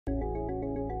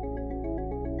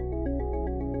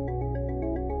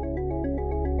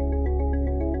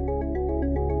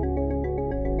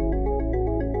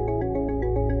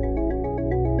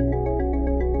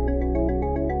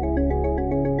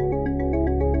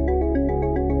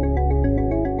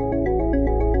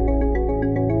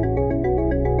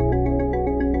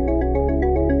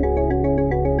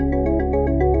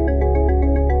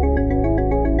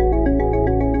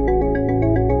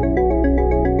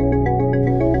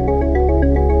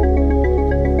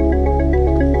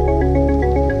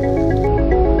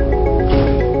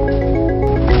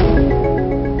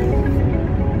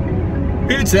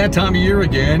It's that time of year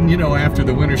again, you know, after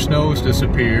the winter snows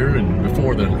disappear and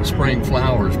before the spring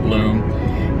flowers bloom,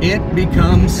 it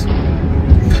becomes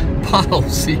pothole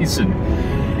season.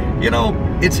 You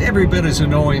know, it's every bit as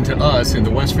annoying to us in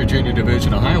the West Virginia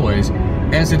Division of Highways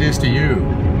as it is to you,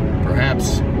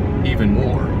 perhaps even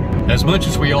more. As much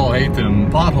as we all hate them,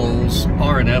 potholes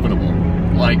are inevitable,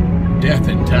 like death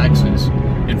and taxes.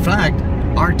 In fact,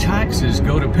 our taxes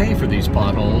go to pay for these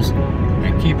potholes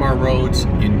and keep our roads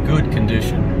in good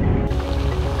condition.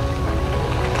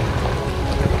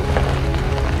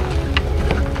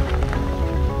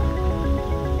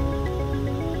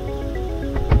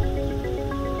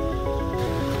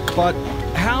 But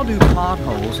how do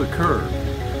potholes occur?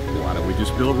 Why don't we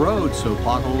just build roads so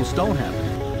potholes don't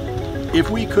happen? If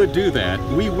we could do that,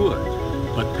 we would.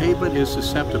 But pavement is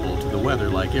susceptible to the weather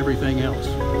like everything else.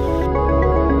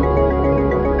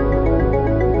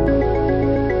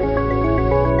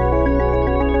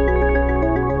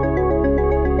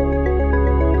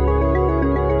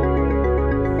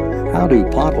 How do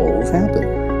potholes happen?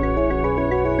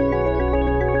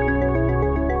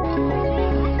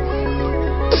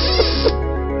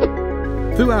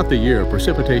 Throughout the year,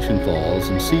 precipitation falls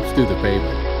and seeps through the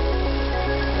pavement.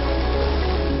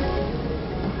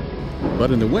 But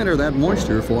in the winter, that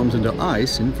moisture forms into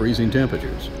ice in freezing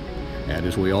temperatures. And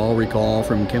as we all recall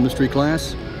from chemistry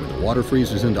class, when the water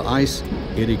freezes into ice,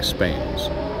 it expands.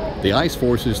 The ice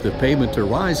forces the pavement to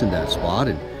rise in that spot,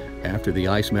 and after the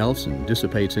ice melts and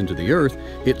dissipates into the earth,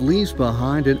 it leaves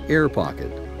behind an air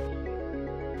pocket.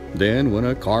 Then, when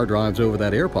a car drives over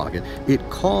that air pocket, it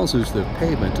causes the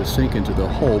pavement to sink into the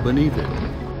hole beneath it.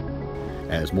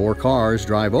 As more cars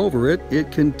drive over it,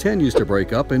 it continues to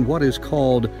break up in what is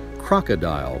called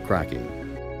crocodile cracking.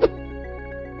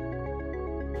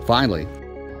 Finally,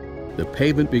 the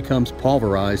pavement becomes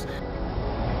pulverized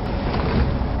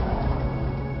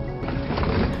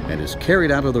and is carried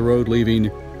out of the road,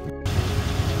 leaving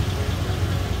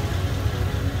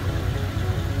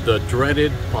the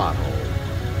dreaded pothole.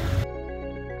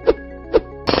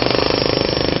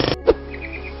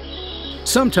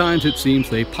 Sometimes it seems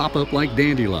they pop up like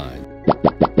dandelions,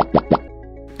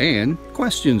 and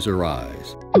questions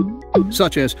arise,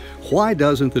 such as, why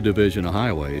doesn't the Division of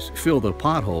Highways fill the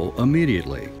pothole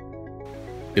immediately?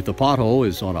 If the pothole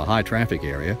is on a high traffic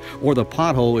area, or the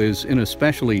pothole is in a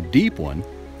especially deep one,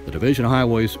 the Division of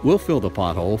Highways will fill the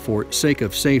pothole for sake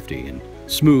of safety and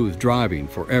smooth driving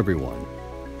for everyone.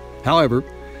 However,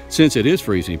 since it is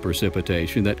freezing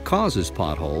precipitation that causes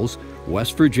potholes,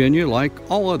 West Virginia, like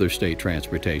all other state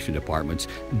transportation departments,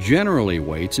 generally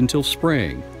waits until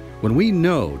spring, when we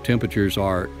know temperatures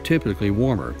are typically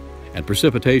warmer, and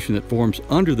precipitation that forms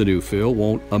under the new fill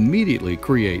won't immediately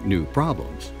create new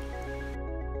problems.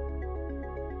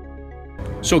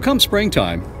 So come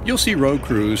springtime, you'll see road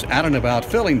crews out and about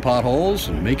filling potholes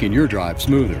and making your drive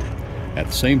smoother. At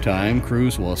the same time,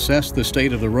 crews will assess the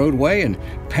state of the roadway and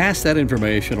pass that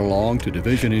information along to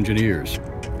division engineers.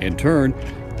 In turn,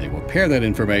 they will pair that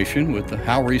information with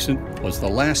how recent was the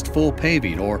last full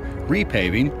paving or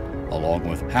repaving, along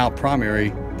with how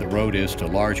primary the road is to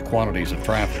large quantities of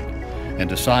traffic, and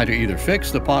decide to either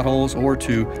fix the potholes or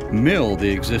to mill the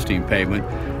existing pavement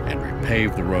and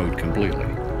repave the road completely.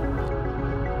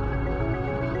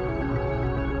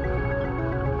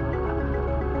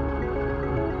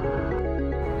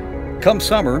 Come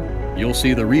summer, you'll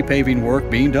see the repaving work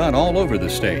being done all over the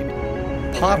state.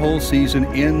 Pothole season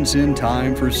ends in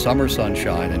time for summer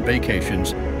sunshine and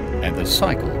vacations, and the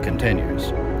cycle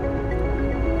continues.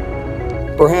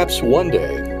 Perhaps one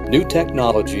day, new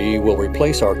technology will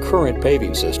replace our current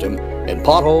paving system, and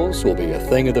potholes will be a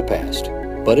thing of the past.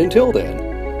 But until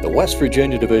then, the West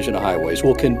Virginia Division of Highways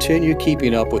will continue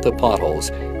keeping up with the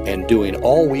potholes and doing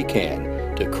all we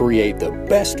can to create the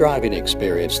best driving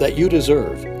experience that you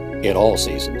deserve in all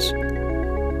seasons.